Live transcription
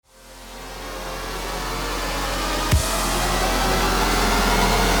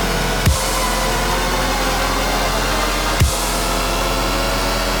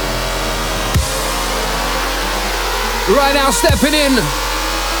Right now, stepping in,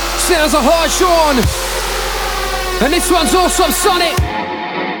 sounds of Hartshorn, and this one's also Sonic.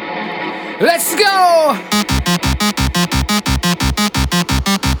 Let's go!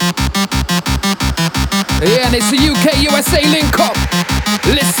 Yeah, and it's the UK USA link up.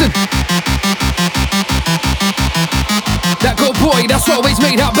 Listen. That good boy, that's always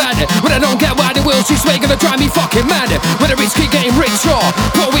made out bad. When I don't get why the wheels she's gonna drive me fucking mad. When the rich keep getting richer,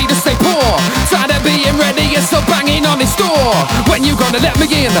 but we to stay poor. Tired of being ready and still banging on this door. When you gonna let me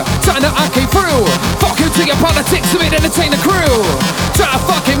in? Time that I came through. Fuck you to your politics, to entertain the crew. Try to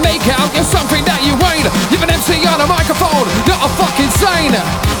fucking make out you're something that you ain't. You're an MC on a microphone, not a fucking sane.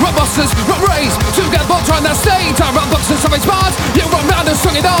 Run busters, run rays, two get bots on that stage. I run boxers, some bars. You run round and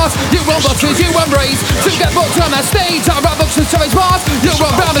swing it ours. You run busters, you run rays, two get bots on that stage. I run boxers, some bars. You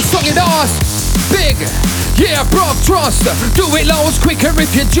run round and swing it ours. Big, yeah, bro, trust. Do it loads quicker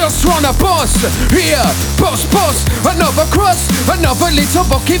if you just run a bus. Here, boss, another cross, another little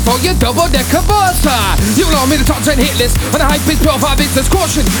bucket for your double-decker bus. You know me, the top 10 hit list, and the hype is 12 high business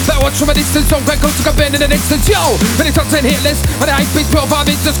caution. That watch from a distance, don't get close to bend in an instance, yo. And the top 10 hit list, and the hype is 12 high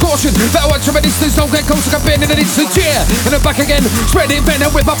business caution. That watch from a distance, don't get close to bend in an instance, yeah. And I'm back again, spreading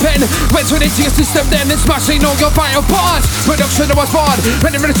venom with my pen. Went to an into your system, then smashing all your vital parts. Production was barred,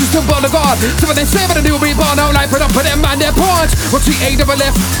 when the religious still born the guard. So when they say that a new reborn, I'll light it up for them and their parts. What's the A double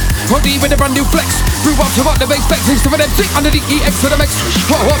F? Or D with a brand new flex. Grew up to what the base flex is. So for them sick under the EX for the mix.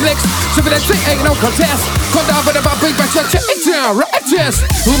 What next? So for them sick ain't no contest. Come down with a big pressure, check it down, right chest.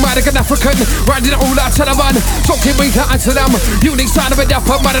 Who might have an African? Riding all out to the run. Talking with the answer them. Unique sign of a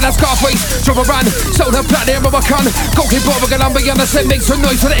dapper, man and a scarface. Drop a run, so the platinum of a con. Go keep over, and I'm beyond the same. Make some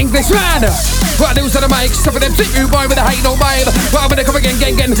noise for the English man. Right news on the mic. So for them sick you boy with a hate no vibe. Well, when they come again,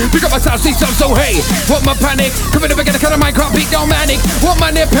 gang. Pick up my sound, see some so hey. Want my panic? Come in again, I cut a mic, can't beat no manic. Want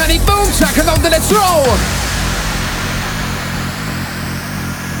my near panic? Boom, sack along, then let's roll.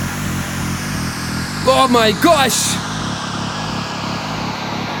 Oh my gosh.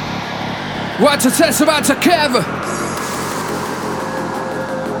 What to test about to Kev.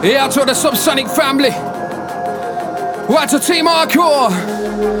 Yeah, to the Subsonic family. What to Team Hardcore.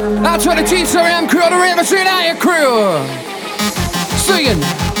 Out to the GCRM crew, the Rember crew. Singing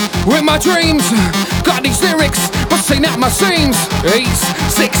with my dreams. Got these lyrics, but saying out my seams. 8s,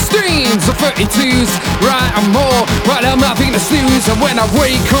 16s, or 32s. Right, I'm more while I'm having the snooze. And when I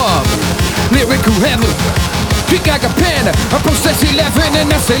wake up, lyrical heaven. Pick like a pen, I process 11 and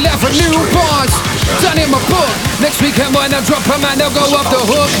that's 11 new bars. Done in my book. Next weekend when I drop a man, they'll go off the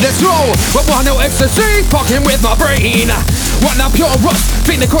hook. Let's roll. I want no ecstasy, fucking with my brain. Want no pure rust,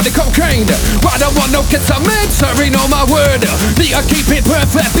 think they call it cocaine. But I don't want no ketamine, sorry, know my word. Need to keep it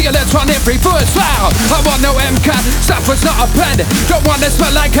perfect, be alert on every verse. Wow. I want no MCAT, Stafford's not a blend. Don't want to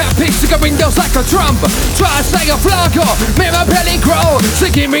smell like cat piss, stick a windows like a drum. Try to stay a flagger, make my belly grow.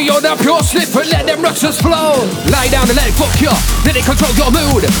 So give me all the pure slip and let them rushes flow. Lie down and let it fuck you, let it control your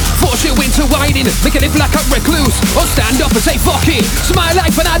mood. Force you into hiding, make it live like a recluse. Or stand up and say fuck it, it's my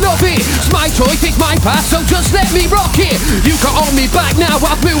life and I love it. It's my choice, it's my path, so just let me rock it. You can hold me back now,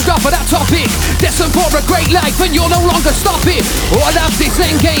 I've moved off of that topic. Destined for a great life and you'll no longer stop it. Or have this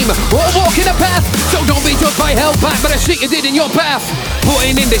end game, or walk in a path. So don't be judged by hell back by the shit you did in your path.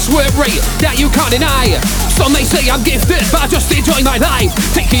 Putting in this work rate that you can't deny. Some may say I'm gifted, but I just enjoy my life.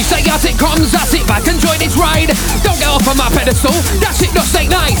 Take each day as it comes, I sit back and enjoy this ride. Don't get off on my pedestal, that shit just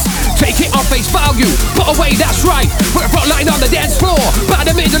ain't nice. Take it on face value, put away, that's right. We're front line on the dance floor, by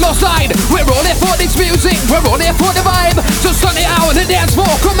the middle or side. We're all here for this music, we're all here for the vibe. So sun it out on the dance floor,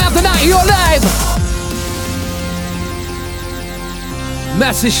 come out the night of your life.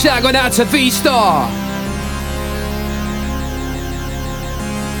 Massive shout going out to V-Star.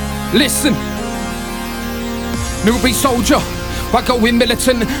 Listen, newbie soldier, I go in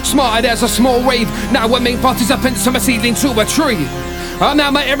militant, smarter as a small wave. Now we're main participants, I'm a seedling to a tree. I'm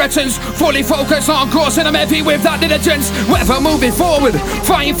now my irritants, fully focused on course, and I'm heavy with that diligence. Whatever moving forward,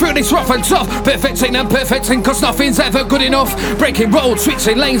 fighting through this rough and tough. Perfecting and perfecting, cause nothing's ever good enough. Breaking roads,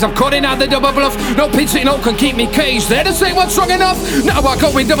 switching lanes, I'm cutting out the double bluff. No pitching, no can keep me caged. There to say what's strong enough. Now I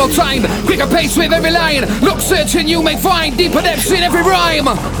go in double time, quicker pace with every line. Look, searching, you may find deeper depths in every rhyme.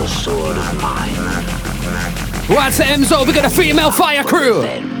 The sword of mine. What's the Emzo? We got a female fire crew.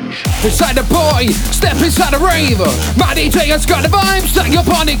 Inside the boy, step inside the rave. My DJ has got the vibes that your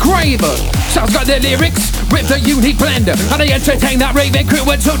body crave. Sounds got the lyrics, with the unique blend, and I entertain that raving crew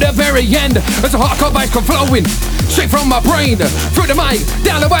until the very end. As the hardcore bass come flowing straight from my brain, through the mic,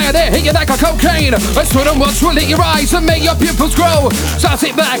 down the wire there, hit you like a cocaine. I stood and watch, will lit your eyes and make your pupils grow. So I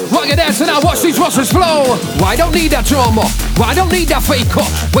sit back, while you're dancing, I watch these rosters flow. Why don't need that drama? Why don't need that fake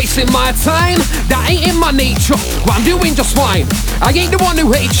up? Wasting my time, that ain't in my nature. What I'm doing just fine, I ain't the one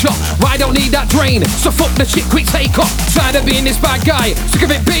who hates you. Why don't need that drain? So fuck the shit, quick take off. Tired of being this bad guy, sick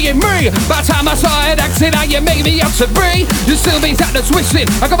of it being me. By the time I started acting how you made me out to be, you still means that the twisting.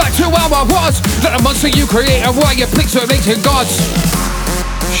 I go back to how I was, not a monster you create and why you pixelating gods.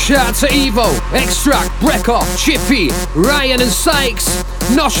 Shout to Evo, Extract, Brecker, Chippy, Ryan and Sykes,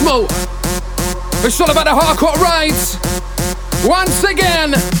 Noshmo. It's all about the hardcore rides. Once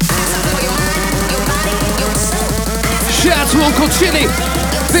again. Shout to Uncle Chili.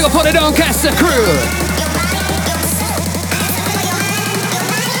 Big up on the Doncaster crew.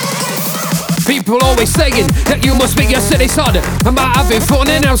 People always saying that you must be a silly sod. I might have been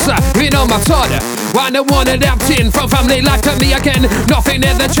fun and outside, being on my Todd. Why no one adapting from family like to me again? Nothing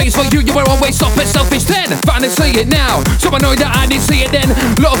ever changed for you, you were always soft and selfish then. Finally see it now, so annoyed that I didn't see it then.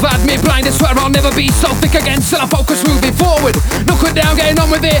 Love had me blind, I swear I'll never be so thick again. Still I focus moving forward, looking down, getting on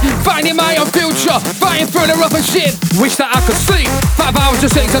with it. Finding my own future, fighting through the rough and shit. Wish that I could sleep, 5 hours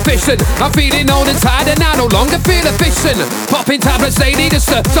just ain't sufficient. I'm feeling old and tired and I no longer feel efficient. Popping tablets, they need us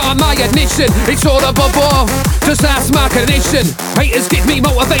to start my ignition. It's all above all, just ask my condition. Haters give me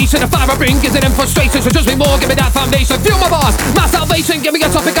motivation, the fire I bring gives them frustration. So just be more, give me that foundation. Feel my bars, my salvation. Give me a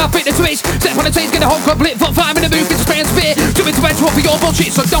topic, I'll fit the twitch. Step on the taste, get a whole club lit. Put 5 in the booth, it's spray and spit. Do it to edge, what for your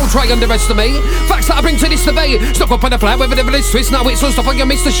bullshit. So don't try underestimate facts that I bring to this debate. Stop up on the flat, whether the village twist. Now it's unstop on your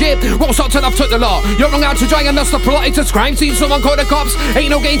Mr. Shit. Won't stop till I've took the law. You're wrong out to dry and that's the plot. It's a crime scene, someone call the cops.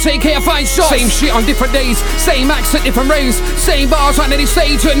 Ain't no game, take care, find shots. Same shit on different days, same accent, different rays. Same bars on any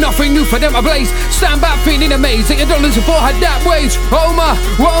stage and nothing new for them I blaze. Stand back feeling amazed, take your dollars before I had that wage.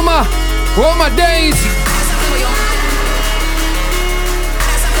 Oh my days.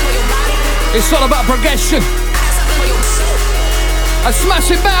 It's all about progression and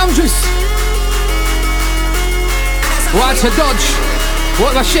smashing boundaries. Why to Dodge?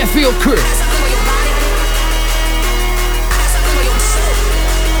 What my Sheffield crew?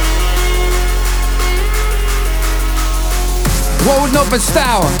 World up and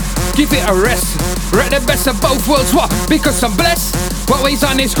style, give it a rest. Read the best of both worlds, what? Because I'm blessed. Always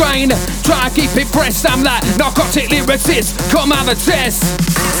on this grind, try to keep it pressed. I'm like narcotic lyricist, come have a test.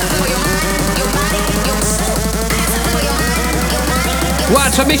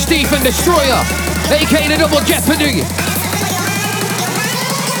 Watch a Mischief and Destroyer, aka the Double Jeopardy.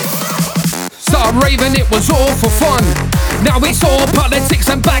 Started raving, it was all for fun. Now it's all politics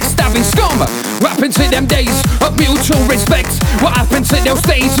and backstabbing scum. What happened to them days of mutual respect? What happened to those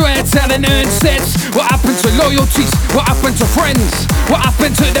days where talent earned sets? What happened to loyalties? What happened to friends? What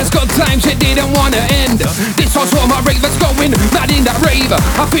happened to those good times it didn't want to end? This was all my ravers going mad in that rave.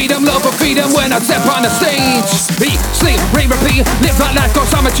 I feed them love, I feed them when I step on the stage. Eat, sleep, rave, repeat, live like life cause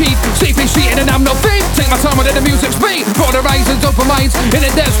I'm a cheat. Sleeping, cheating and I'm no thief. Take my time with the music's beat. For the rises, open minds, in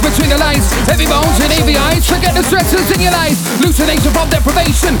the depths between the lines. Heavy bones and heavy eyes, forget the stresses in your life. Hallucination from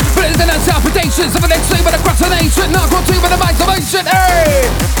deprivation, but it's an interpretations of an extreme with a procrastination. Not got to with a isolation,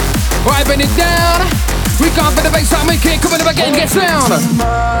 hey! Wiping it down, we can't fit the bass out, make it, coming up again, get down.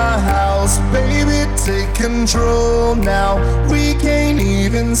 My house, baby, take control now. We can't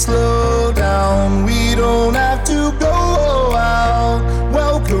even slow down. We don't have to go out.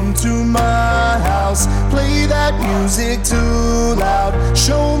 Welcome to my house. Play that music too loud.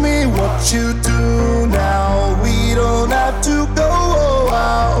 Show me what you do now. We don't have to go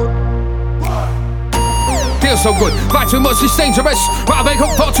out. Feels so good, fight too much is dangerous. I've been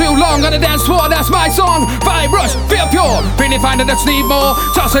up for too long on the dance floor, that's my song. Vibe rush, feel pure, feeling fine and just need more.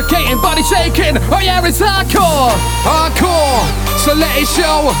 Toxicating, body shaking, oh yeah it's hardcore. Hardcore, so let it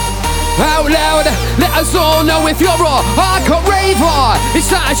show. Out loud, let us all know if you're a hardcore raver. It's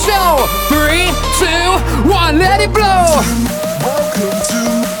time to show. 3, 2, 1, let it blow. Welcome to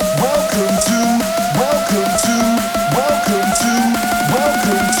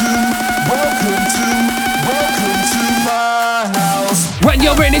my house. When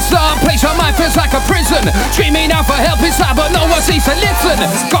you're in this dark place, your mind feels like a prison. Screaming out for help inside, but no one seems to listen.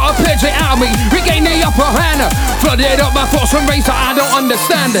 Got a purge it out of me, regain the upper hand. Flooded up my thoughts from race that I don't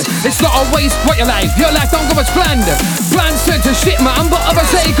understand. It's not a waste, what your life don't go as planned. Plans turn to shit, man, but others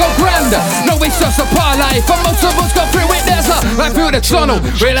say go grand. No, it's just a part of life, but most of us go through it. There's a life through the tunnel,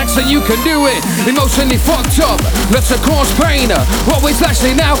 relax and you can do it. Emotionally fucked up, let's cause pain. Always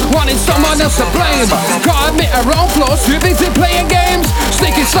lashing out, wanting someone else to blame. Can't admit our own flaws, too busy playing games.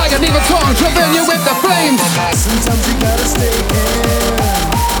 Sneaky it's like an evil tongue to burn you with the flames. Sometimes you gotta stay in.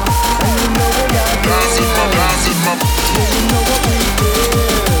 And you know what I do. You know what we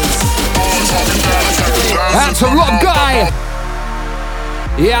is. Out to Rob Guy.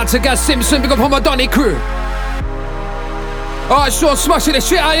 Yeah, out to Gaz Simpson, big up on my Donny crew. Alright, sure, smashing the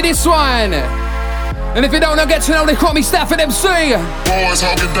shit out of this one. And if you don't know, get to know, they call me Stafford MC. Boys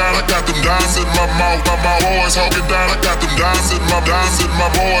hogging down, I got them dimes in my mouth. My boys hogging down, I got them dimes in my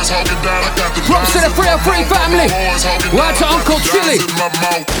boys hogging down, I got them Props to the 303 family. Right to Uncle Chili.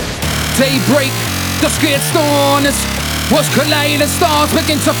 Daybreak, dusk gets dawners. Watch collide and stars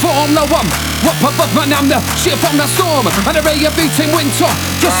begin to form. No one up above man, I'm the shit from the storm. And a ray of heat in winter,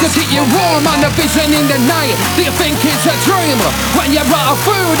 just to keep you warm. And a vision in the night, do you think it's a dream? When you're out of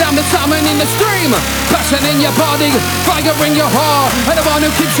food, I'm the salmon in the stream. Passion in your body, fire in your heart. And the one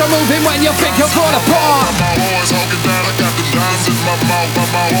who keeps you moving when you think you're falling apart. My boys hogging down, I got them dimes in my mouth.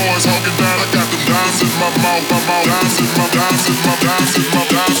 My boys hogging down, I got them dimes in my mouth. My dimes in my dimes in my dimes in my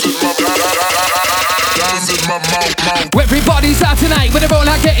dimes in my dimes in my mouth. Everybody's out tonight, but they're all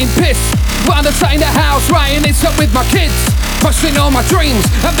out getting pissed. While they're sat in the house, writing this up with my kids. Pushing all my dreams,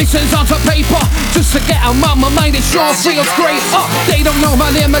 ambitions onto paper. Just to get out my mind, it sure feels great. They don't know my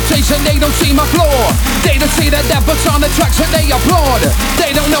limitation, they don't see my flaw. They don't see the devils on the tracks and they applaud.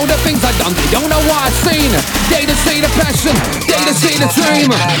 They don't know the things I've done, they don't know what I've seen. They don't see the passion, they don't see the dream.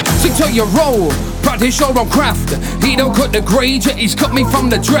 Stick to your role, practice your own craft. He don't cut the grade, yet he's cut me from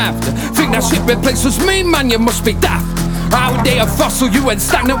the draft. Think that shit replaces me, man, you must be daft. How dare fossil you and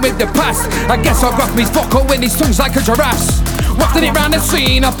stagnant with the past? I guess I'll rough me vocal when his tongue's like a giraffe's. Wafting it round the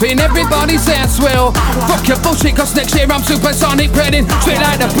scene, up in everybody's ass. Well, fuck your bullshit, cause next year I'm supersonic, spreading straight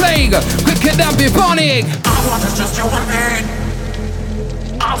like the plague, quicker than bubonic. I want is just you and me.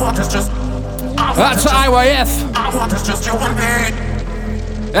 I want is just. That's IYF. I want is just you and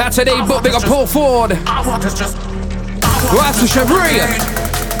me. That's today, but big up Paul Ford. I want is just. That's to Chabria.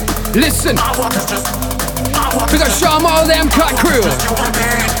 Listen. I want is just. Big up Sharma, them cut crew.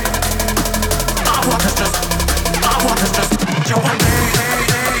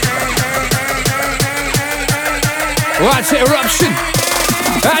 That's eruption.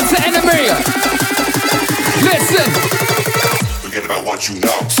 That's the enemy. Listen. Forget about what you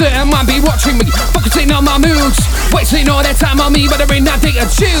know. Certain man be watching me, focusing on my moves. Wasting all their time on me, but there ain't nothing to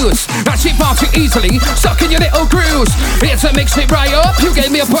choose. That shit far too easily, stuck in your little grooves. Here to mix it right up, you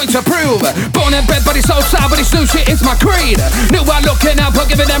gave me a point to prove. Born and bred, but it's so sad, but it's new shit, it's my creed. New one looking out,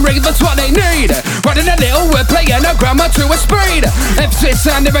 but giving them ravers what they need. Running a little wordplay and a grammar to a speed. Emphasis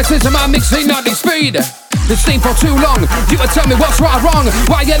and the rest is my mixing, not the speed. This thing for too long, you would tell me what's right or wrong.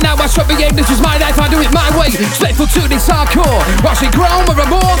 Why yeah, now I should be able, this is my life, I do it my way. Faithful to this hardcore, watch it grown with a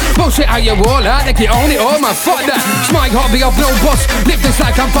more. Bullshit how you all out, like you own it all, man, fuck that. It's my hobby, I've no boss, live this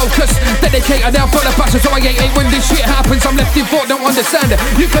like I'm focused. Dedicated down for the passion, so I ain't when this shit happens. I'm left in thought, don't understand.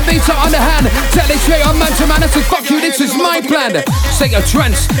 You can be so on the hand, tell it straight on man to man, I say fuck you, this is my plan. Stay a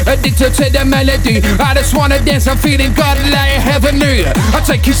trance, addicted to the melody. I just wanna dance, I'm feeling God like heavenly. I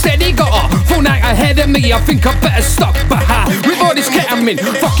take it steady, got a full night ahead of me. I think I better stop, but with all this ketamine,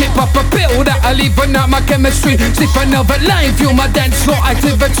 fuck it, pop a pill that'll even out my chemistry. Sniff another line, fuel my dance floor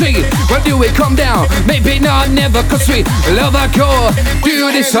activity. When do it come down? Maybe not, never, cause we love our core.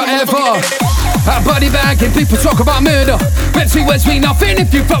 Do this forever. Our body bagging, people talk about murder. Fancy words mean nothing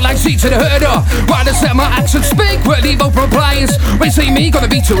if you felt like sheets in a herder. Why does let my actions speak? Well, leave open replies. When you see me, gonna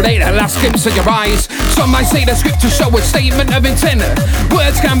be too late, the last glimpse of your eyes. Some might say the script to show a statement of intent.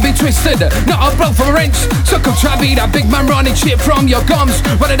 Words can be twisted, not a blow from a wrench. So come try be that big man running shit from your gums.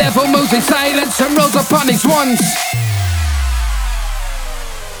 But the devil moves in silence and rolls upon his ones.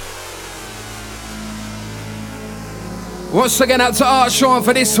 Once again out to Hartshorn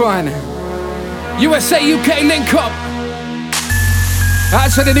for this one. USA, UK link up.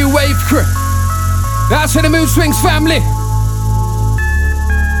 That's to the new wave crew. That's to the Mood Swings family.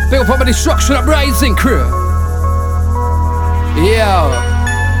 Built up a Destruction Uprising crew. Yeah.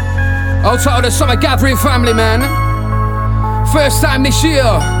 Also the Summer Gathering family, man. First time this year.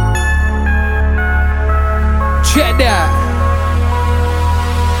 Check that.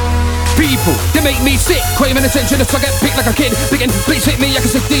 People, they make me sick, craving attention, so I get picked like a kid. Begin, please hit me, I can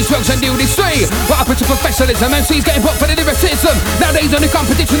sift these drugs and do this straight. What happened to professionalism? MC's getting put for the lyricism. Nowadays only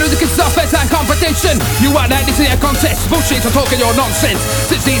competition, who the kids are first time competition. You want that, this is a contest. Bullshit, I'm talking your nonsense.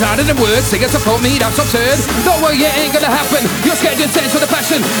 Since these harder than words, singers support me, that's absurd. Don't worry, it ain't gonna happen. You're scared, you're tense with the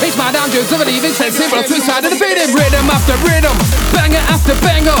passion. It's my down jokes, I believe in sense. But I'm too side of the beating. Rhythm after rhythm, banger after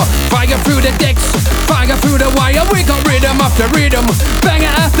banger. Fire through the decks, fire through the wire. We got rhythm after rhythm,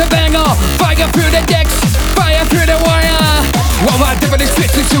 banger after banger. Fire through the decks, fire through the wire. What my different is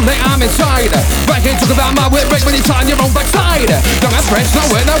ride. Right here, talk about my work rate when it's on your own backside. Don't have friends, no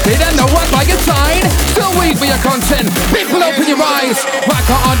work, no kid, and no one by your side. Still wait for your content, people open your eyes. I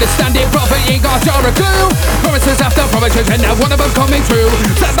can't understand it, brother, you ain't got a clue. Promises after promises, and now one of them coming true.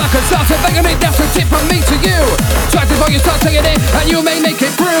 Step back and start to thinking it, that's a tip from me to you. Try before you start saying it, and you may make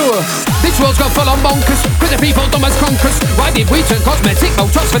it through. This world's gone full on bonkers, with the people dumb as conkers. Why did we turn cosmetic? No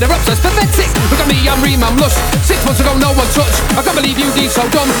trust for their upsets, pathetic. Look at me, I'm Reem, I'm lush. 6 months ago, no one touched. I can't believe you did so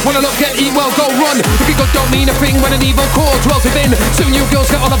dumb. Wanna look, get, eat well, go run. To be good don't mean a thing when an evil core dwells within. Soon you girls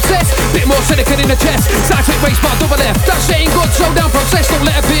get all obsessed. Bit more silicon in the chest. Scientific race bar, double F. That shit ain't good, slow down process. Don't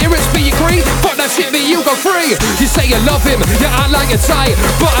let appearance be your creed. Fuck that shit, be you go free. You say you love him, you act like it's tight.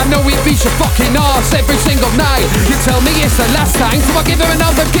 But I know he beats your fucking arse every single night. You tell me it's the last time, so I give him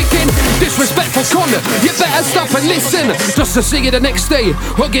another kicking. Disrespectful cunt, you better stop and listen. Just to see you the next day,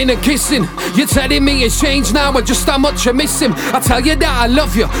 hugging and kissing. You're telling me it's changed now and just how much you miss him. I tell you that I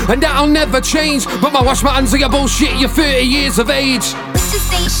love you and that I'll never change. But I wash my hands of your bullshit, you're 30 years of age. Bitches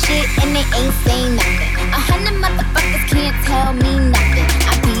say shit and they ain't saying nothing. 100 motherfuckers can't tell me nothing.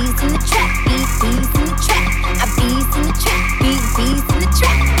 I bees in the trap, bees in the trap. I bees in the trap, bees in the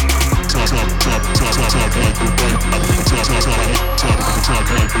trap.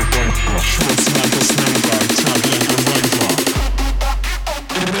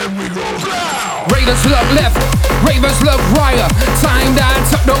 Raiders love left, ravers love right. Time down,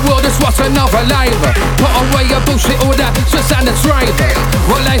 took the world, just what's another life. Put away your bullshit, all that, just and the drive.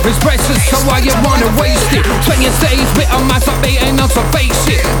 Well, life is precious, so why you wanna waste it? 20 days, bit on my top, ain't not to face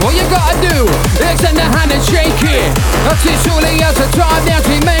it. All you gotta do, extend the hand and shake it. That's it, surely as a time that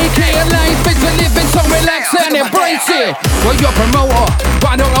we make it. Life is a living, so relax and embrace it. Well, you're a promoter,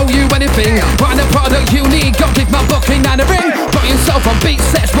 but I don't owe you anything. Find a product you need, go give my booking and a ring. Put yourself on beat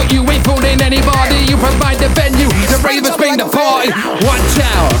sets, but you ain't fooling anybody. You provide the venue, the ravers bring the party. Watch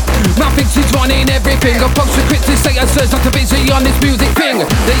out, my thinks he's running everything. A bunch of cryptic statuses, not too busy on this music thing.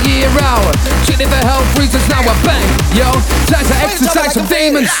 The year out, chilling for health reasons, now we're bang. Yo, time to exercise some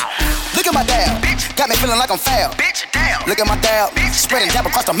demons. Look at my dab, got me feeling like I'm foul. Look at my dab, spreading dab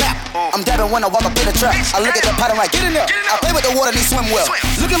across the map. I'm dabbing when I walk up in the trap. I look at the pattern like, get in there. I play with the water, they swim well.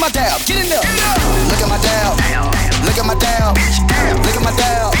 Look at my dab, get in there. Look at my dab, look at my dab, look at my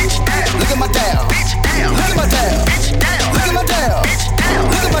dab, look at my dab, look at my dab, look at my dab,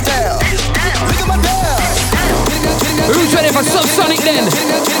 look at my dab, look at my dab. Who's ready for Subsonic then?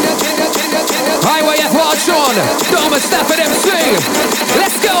 Highway F Hartshorn Stafford MC.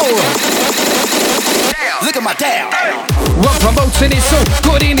 Let's go. Look at my dab. One promoting is so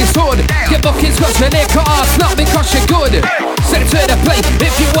good in his hood. Get bookings cause they're their cars, not because you're good. Send to the plate,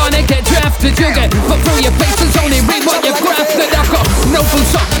 if you wanna get drafted, you'll get put through your faces, only read what you've grafted. I've got no full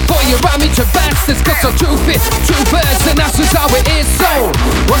up for your amateur bastards, cause I'm true fit, true birds, and that's just how it is. So,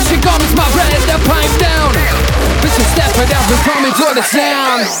 once you gone with my bread, the pipe down. Mr. Stafford out and coming to the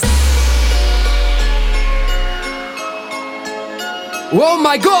sound. Oh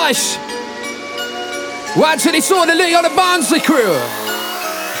my gosh! Watch it, it's all the Lee on the Barnsley crew.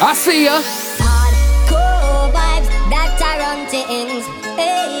 I see ya. Hardcore vibes that are on things.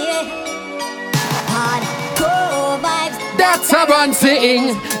 Hey, hardcore vibes That's a run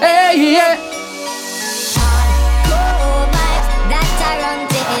thing. Hey, yeah. Hardcore vibes that are on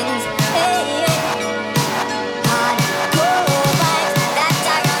things. Hey, hardcore vibes that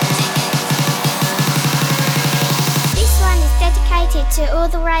are on things. This one is dedicated to all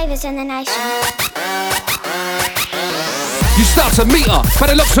the ravers in the nation. You start to meet her,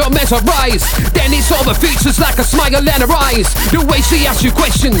 but it looks her mesmerised. Then it's all the features like a smile and her eyes. The way she asks you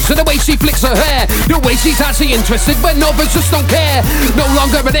questions, and the way she flicks her hair. The way she's actually interested when others just don't care. No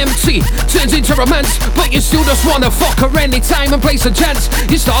longer an MC, turns into romance. But you still just wanna fuck her anytime and place a chance.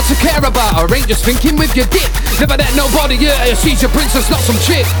 You start to care about her, ain't just thinking with your dick. Never let nobody hurt her, she's your princess, not some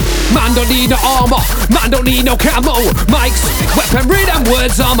chick. Man don't need no armor, man don't need no camo. Mics, weaponry and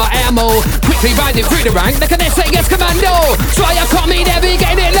words are my ammo. Quickly riding through the rank like an SAS commando. Try a comedy, we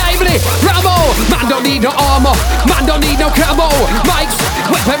get it lively. Rambo, man don't need no armor, man don't need no camo. Mics,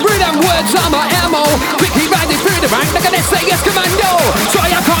 weaponry and words are my ammo. Quickly riding through the rank like an SAS commando.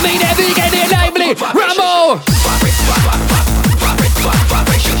 Try a comedy, we get it lively. Rambo.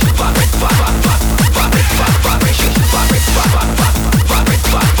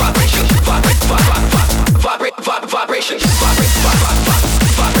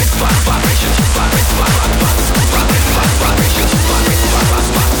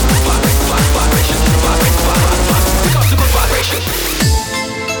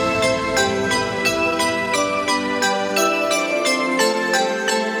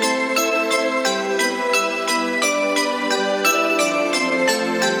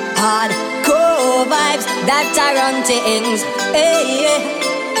 that I run things. Hey, yeah.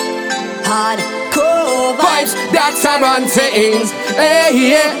 Hardcore vibes, that's I run things. Hey,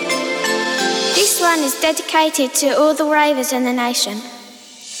 yeah. This one is dedicated to all the ravers in the nation.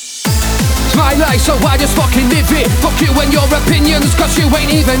 It's my life, so I just fucking live it. Fuck you and your opinions, cause you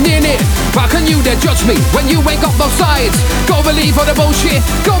ain't even in it. How can you dare judge me when you ain't got both sides? Go believe all the bullshit,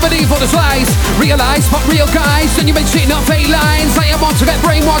 go believe all the lies. Realize what real guys, and you been shitting off 8 lines. I am on to get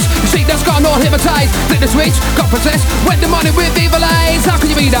brainwashed, you see that's gone all hypnotized. Flip the switch, got possessed, went the money with evil eyes. How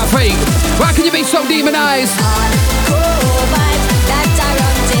can you be that fake? Why can you be so demonized? hardcore vibes, that I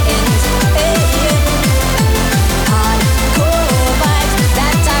run things. Hey, yeah. Hardcore vibes,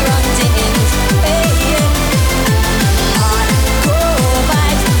 that I run things. Hey, yeah. Hardcore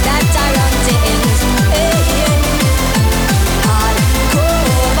vibes, that I run things. Hey, yeah.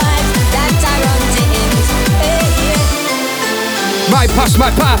 Hardcore vibes, that I run things. Hey, yeah. My past,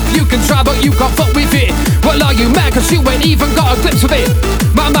 my path, you can try but you can't fuck with it. Well, are you mad cause you ain't even got a glimpse of it?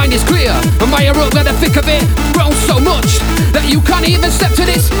 My mind is clear, and my up at the thick of it. Grown so much that you can't even step to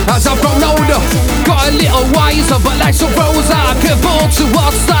this. As I've grown older, got a little wiser, but life's a rose I can board to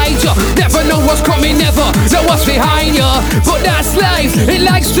our side. You never know what's coming, never know what's behind you. But that's life, it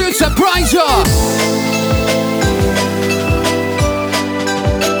likes to surprise you.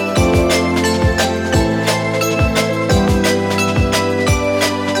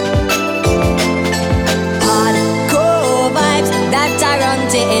 That I run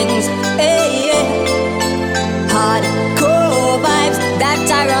things, hey, yeah. Hardcore vibes, that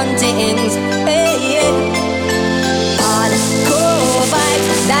I run things, hey, yeah. Hardcore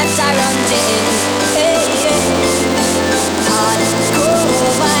vibes, that I run things, hey, yeah.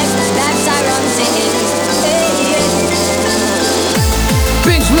 Hardcore vibes, that I run things, hey, yeah.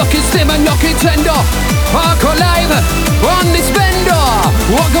 Binge looking slim and knocking tender. Hardcore live on this bender.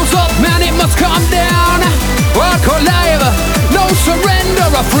 What goes up, man, it must come down. Hardcore live, no surrender.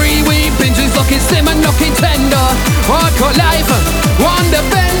 A free-weed binge is looking slim and knocking tender. Hardcore live on the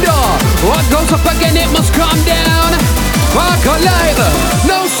bender. What goes up again, it must come down. Hardcore live,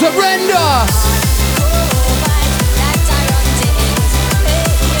 no surrender.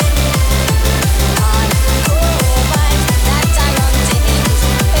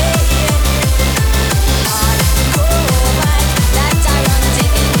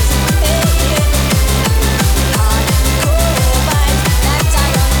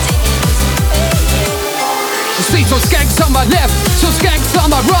 See some skanks on my left, some skanks on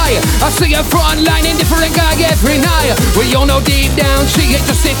my right. I see a front line in different guy every night. We all know deep down she ain't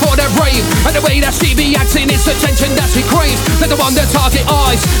just here for the rave. And the way that she be acting, it's attention that she craves. They're the one that target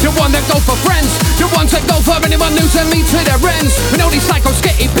eyes, the one that go for friends, the ones that go for anyone who's a me to their ends. And all these psychos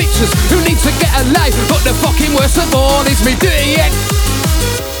getting pictures who need to get a life. But the fucking worst of all is me doing it.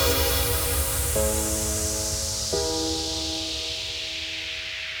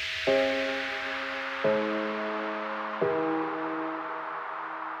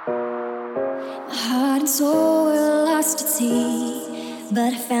 Soul were lost at sea,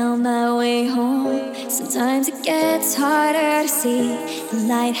 but I found my way home. Sometimes it gets harder to see the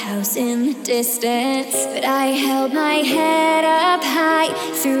lighthouse in the distance, but I held my head up high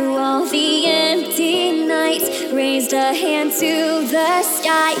through all the empty nights, raised a hand to the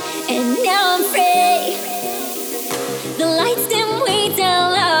sky, and now I'm free. The lights dim way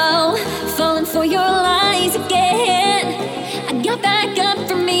down low, falling for your lies again. I got back up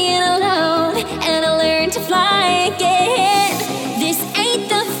from being alone, and I learned to fly again. This ain't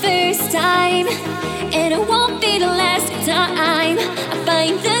the first time, and it won't be the last time. I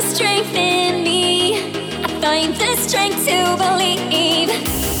find the strength in me, I find the strength to believe.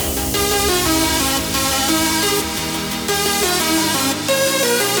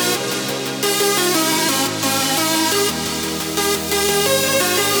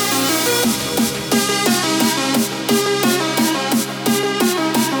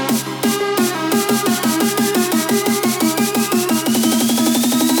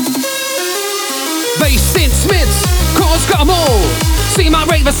 Got 'em all. See my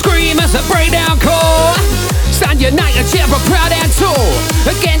raver scream as a breakdown call. Stand united, yeah, we're proud and tall.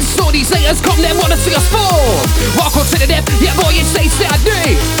 Against all these haters, come they wanna see us fall. Walk on to the death, yeah boy, it stays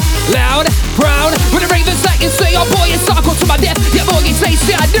steady. Loud, proud, with the ravers that you say, oh boy, it's hardcore to my death, yeah boy, it stays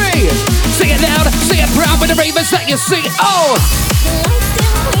steady. Say it loud, say it proud, with the ravers that you see, oh.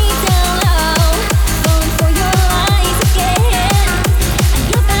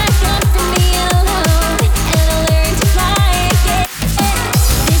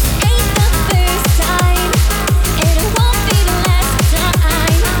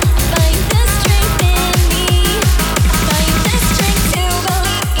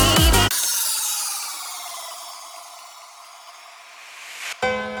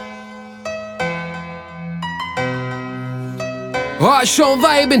 Hartshorn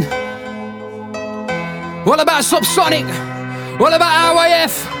vibing. What about Subsonic? What about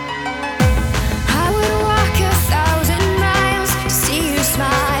RYF? I would walk 1,000 miles to see you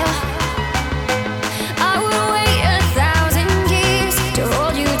smile. I would wait 1,000 years to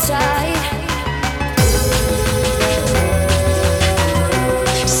hold you tight.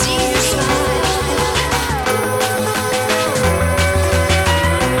 See you smile.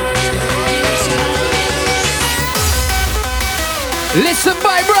 Listen,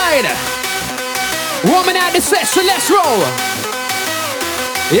 bye, bride. Woman out the set, so let's roll.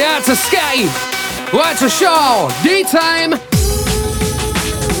 Yeah, it's a Sky. What's a show? D-time.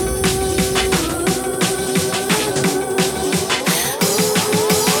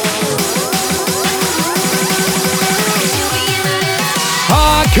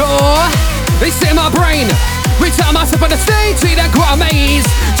 Hardcore. It's in my brain. Every time I step on the stage, see that quite amaze.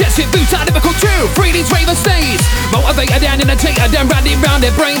 Jet shit boots out, difficult too. 3D's raven stays. Motivated down in the tater, then round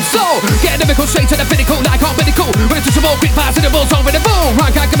their brain. So, get a lyrical straight to the pinnacle, like hot pinnacle. When I touch the ball, quick pass to the balls over the ball.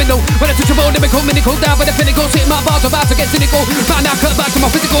 Right, can't come in though. When I touch the ball, lyrical, minical, down for the pinnacle. Hit my bars, about to get cynical. Find out, cut back to my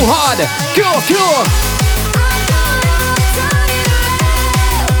physical hard. Cure.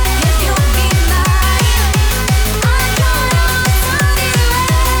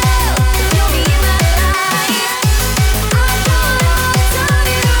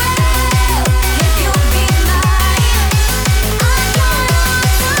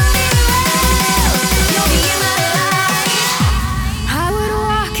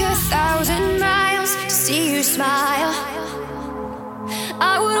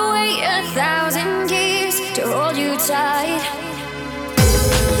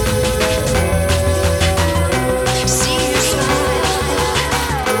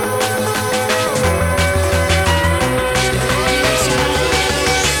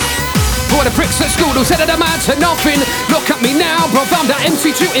 The pricks at school who said that I'm out to nothing. Look at me now, bro, I'm that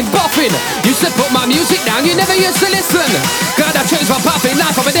MC shooting buffing. You said put my music down, you never used to listen. God, I changed my path in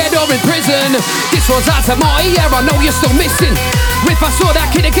life, I'm dead or in prison. This was out of my year, I know you're still missing. If I saw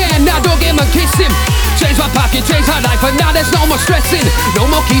that kid again, now don't get him and kiss him. Change my pocket, change my life, and now there's no more stressing. No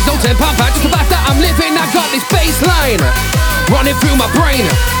more keys, no 10 pound bag, just the fact that I'm living. I got this baseline running through my brain.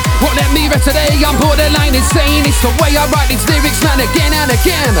 Won't let me rest today, I'm borderline insane. It's the way I write these lyrics, man, again and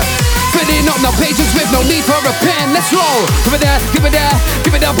again. Filling up no pages with no need for a pen. Let's roll. Give it there,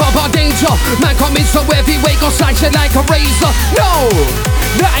 bar danger. Man coming so heavyweight, gon' slice you like a razor. No,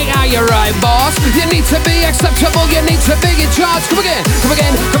 that ain't how you ride, boss. You need to be acceptable, you need to be in charge. Come again.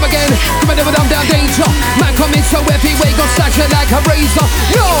 Come there with I'm down danger. Man coming so heavyweight, gon' slice you like a razor.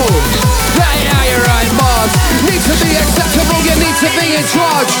 No, that ain't how you ride, boss. Need to be acceptable, you need to be in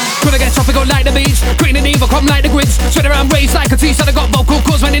charge. Gonna get tropical like the beach, green and evil come like the grids. Sweat around raised like a T-shirt, I got vocal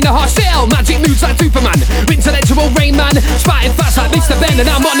cords man in the heart. Still, magic moves like Superman, intellectual Rain Man, spitting fast like Mr. Ben. And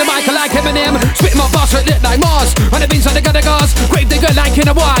I'm on the mic like Eminem, spitting my bars lit like Mars. On the beans like the Gadagas, grave digger like in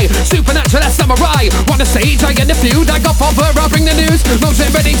Hawaii. Supernatural as samurai, on the stage I get the feud. I got over, I bring the news.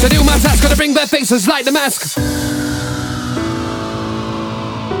 Motion ready to do my task, gotta bring their faces like the mask.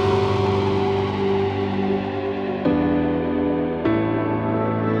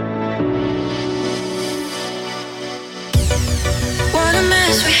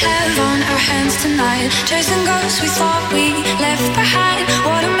 We have on our hands tonight, chasing ghosts we thought we left behind.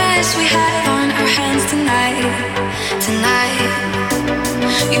 What a mess we have on our hands tonight.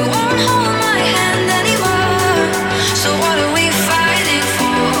 You won't hold my hand anymore, so what are we fighting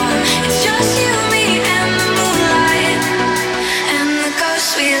for? It's just you, me, and the moonlight, and the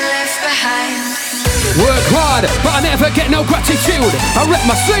ghosts we left behind. Work hard, but I never get no gratitude. I rep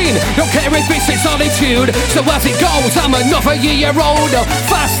my scene, don't care if it's in solitude. So as it goes, I'm another year older,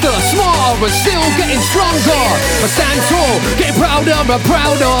 faster, smarter, and still getting stronger. I stand tall, get prouder and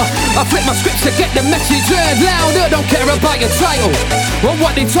prouder. I flip my scripts to get the message heard louder. Don't care about your title or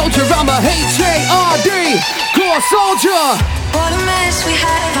what they told you. I'm a HARD, core soldier. What a mess we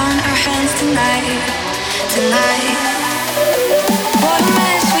have on our hands tonight. What a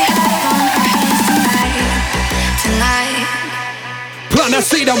mess we have on our hands tonight. Plant that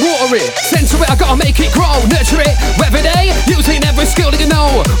seed and water it, center it, I gotta make it grow, nurture it, every day, using every skill that you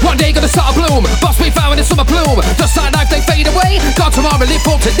know. One day gonna start a bloom, bust me flower in the summer bloom. Just like life they fade away, got tomorrow, live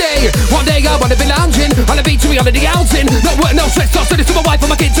for today. One day I wanna be lounging, on the beach, we on the outing. No work, no stress, just to this to my wife and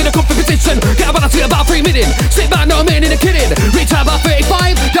my kids in a comfy position. Get about to about 3 minutes, sit back, no man in a kidding. Reach out about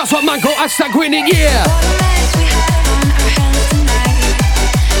 35, that's what man call hashtag winning, yeah. What a mess we have on our hands tonight.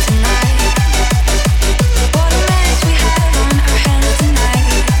 What a mess we have on our hands tonight.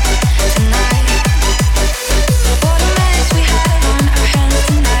 What a mess we have on our hands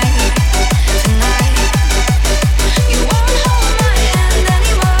tonight. You won't hold my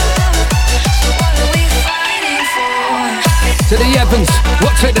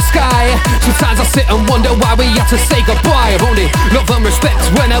Up to the sky. Sometimes I sit and wonder why we had to say goodbye. I've only love and respect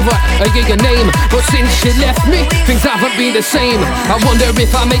whenever I hear your name, but since you left me, things haven't been the same. I wonder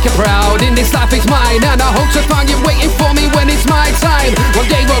if I make you proud. In this life is mine, and I hope to find you waiting for me when it's my time. One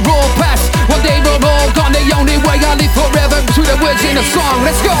day we're all past, one day we're all gone. The only way I live forever through the words in a song.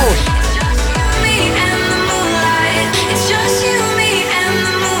 Let's go. Me and